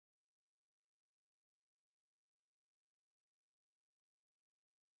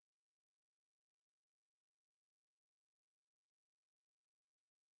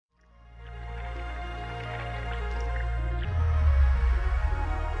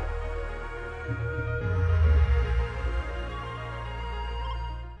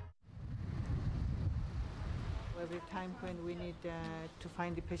time when we need to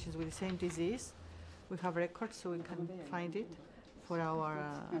find the patients with the same disease, we have records so we can find it for our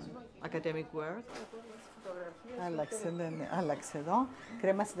academic work. Άλλαξε εδώ.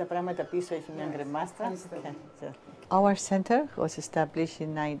 Κρέμασε τα πράγματα πίσω, έχει μια γκρεμάστρα. Our center was established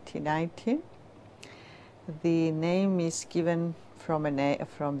in 1990. The name is given from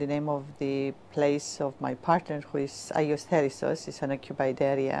the name of the place of my partner, who is AYIOS Therissos. It's an occupied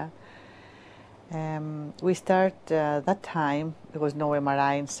area. We that time, there was no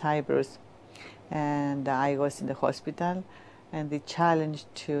MRI in Cyprus, and I was in the hospital, and the challenge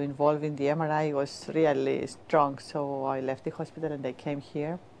to involve in the MRI was really strong, so I left the hospital and I came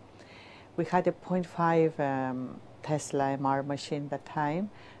here. We had a 0.5 Tesla MR machine that time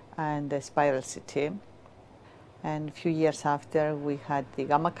and a spiral CT. And a few years after, we had the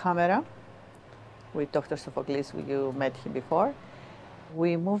gamma camera with Dr. Sophocles, you met him before.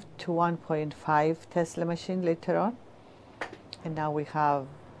 We moved to 1.5 Tesla machine later on, and now we have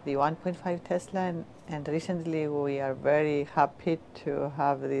the 1.5 Tesla, and recently we are very happy to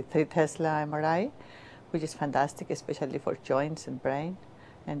have the 3 Tesla MRI, which is fantastic, especially for joints and brain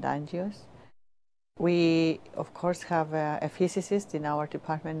and angios. We, of course, have a physicist in our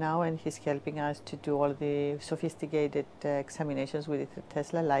department now, and he's helping us to do all the sophisticated examinations with the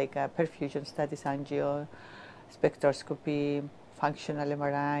Tesla, like perfusion studies, angio, spectroscopy, functional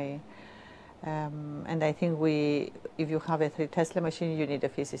MRI. And I think if you have a 3 Tesla machine, you need a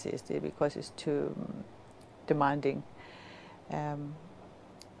physicist because it's too demanding.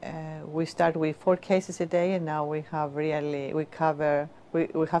 We start with 4 cases a day, and now we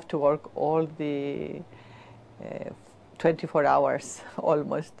have to work all the 24 hours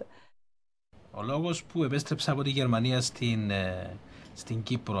almost. Ο λόγος που επέστρεψα από τη Γερμανία στην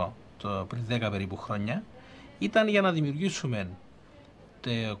Κύπρο πριν 10 περίπου χρόνια ήταν για να δημιουργήσουμε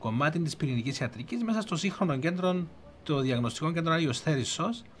το κομμάτι της πυρηνικής ιατρικής μέσα στο σύγχρονο κέντρο, το διαγνωστικό κέντρο AYIOS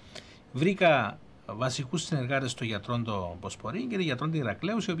Therissos. Βρήκα βασικούς συνεργάτες των γιατρών των Ποσπορή και των γιατρών της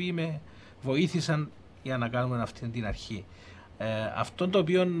Ηρακλέους, οι οποίοι με βοήθησαν για να κάνουμε αυτή την αρχή. Αυτό το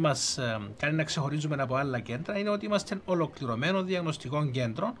οποίο μας κάνει να ξεχωρίζουμε από άλλα κέντρα είναι ότι είμαστε ολοκληρωμένο διαγνωστικό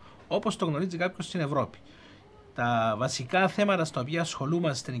κέντρο, όπως το γνωρίζει κάποιος στην Ευρώπη. Τα βασικά θέματα στα οποία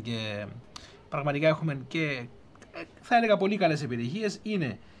ασχολούμαστε και πραγματικά έχουμε και θα έλεγα πολύ καλές επιτυχίες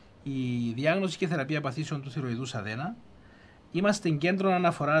είναι η διάγνωση και θεραπεία παθήσεων του θηροειδούς αδένα. Είμαστε κέντρο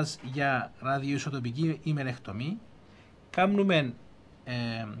αναφοράς για ραδιοϊσοτοπική ημενεκτομή. Κάνουμε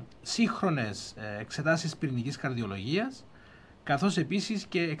σύγχρονες εξετάσεις πυρηνικής καρδιολογίας, καθώς επίσης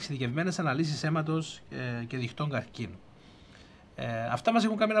και εξειδικευμένες αναλύσεις αίματος και διχτών καρκίνου. Αυτά μας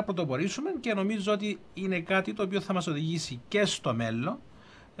έχουν κάνει να πρωτοπορήσουμε και νομίζω ότι είναι κάτι το οποίο θα μας οδηγήσει και στο μέλλον,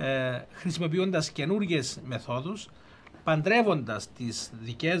 χρησιμοποιώντας καινούργιες μεθόδους, παντρεύοντας τις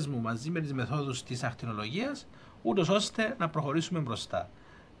δικές μου μαζί με τις μεθόδους της ακτινολογίας, ούτως ώστε να προχωρήσουμε μπροστά.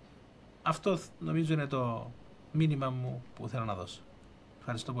 Αυτό νομίζω είναι το μήνυμα μου που θέλω να δώσω.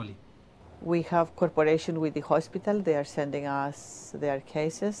 Ευχαριστώ πολύ. We have cooperation with the hospital. They are sending us their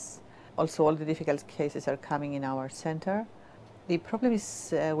cases. Also, all the difficult cases are coming in our center. The problem is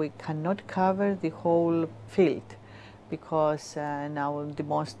we cannot cover the whole field because now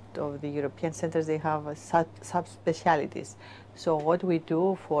most of the European centers, they have subspecialties. So what we do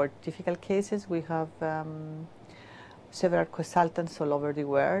for difficult cases, we have several consultants all over the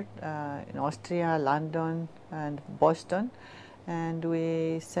world, in Austria, London, and Boston. And we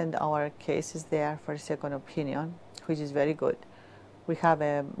send our cases there for a second opinion, which is very good. We have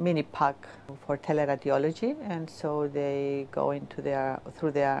a mini pack for teleradiology, and so they go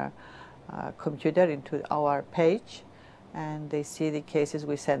through their computer into our page, and they see the cases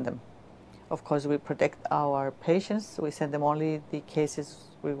we send them. Of course, we protect our patients. We send them only the cases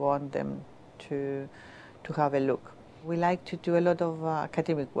we want them to have a look. We like to do a lot of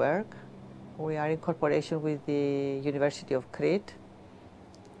academic work. We are in cooperation with the University of Crete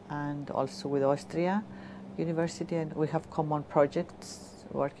and also with Austria University, and we have common projects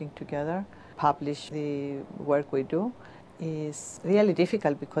working together. Publish the work we do is really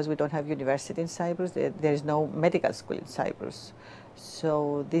difficult because we don't have university in Cyprus. There is no medical school in Cyprus. So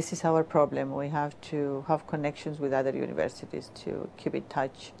this is our problem. We have to have connections with other universities to keep in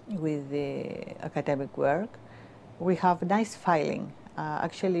touch with the academic work. We have nice filing.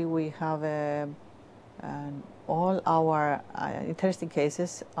 Actually, we have all our interesting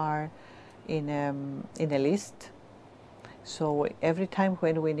cases are in a list. So every time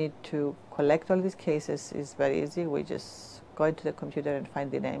when we need to collect all these cases, it's very easy. We just go into the computer and find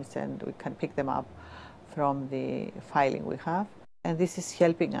the names, and we can pick them up from the filing we have. And this is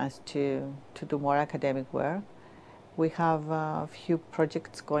helping us to do more academic work. We have a few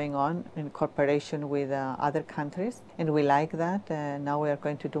projects going on in cooperation with other countries, and we like that. Now we are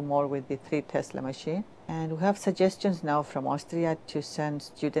going to do more with the 3 Tesla machine. And we have suggestions now from Austria to send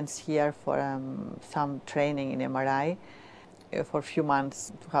students here for some training in MRI for a few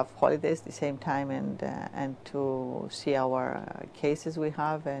months, to have holidays at the same time and to see our cases we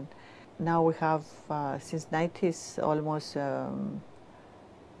have. And now we have, since 90s, almost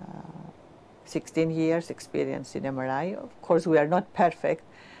 16 years experience in MRI. Of course, we are not perfect.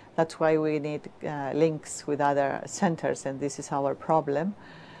 That's why we need links with other centers, and this is our problem.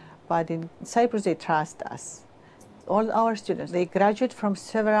 But in Cyprus, they trust us. All our students, they graduate from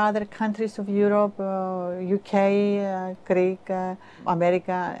several other countries of Europe, UK, Greek,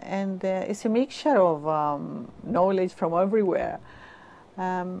 America, and it's a mixture of knowledge from everywhere.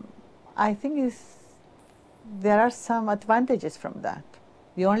 I think there are some advantages from that.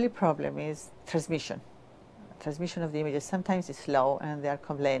 The only problem is transmission. Transmission of the images sometimes is slow and they are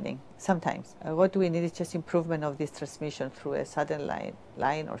complaining. Sometimes. What we need is just improvement of this transmission through a satellite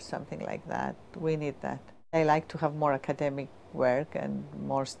line or something like that. We need that. I like to have more academic work and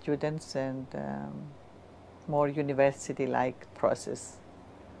more students and more university-like process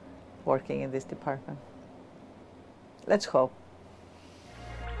working in this department. Let's hope.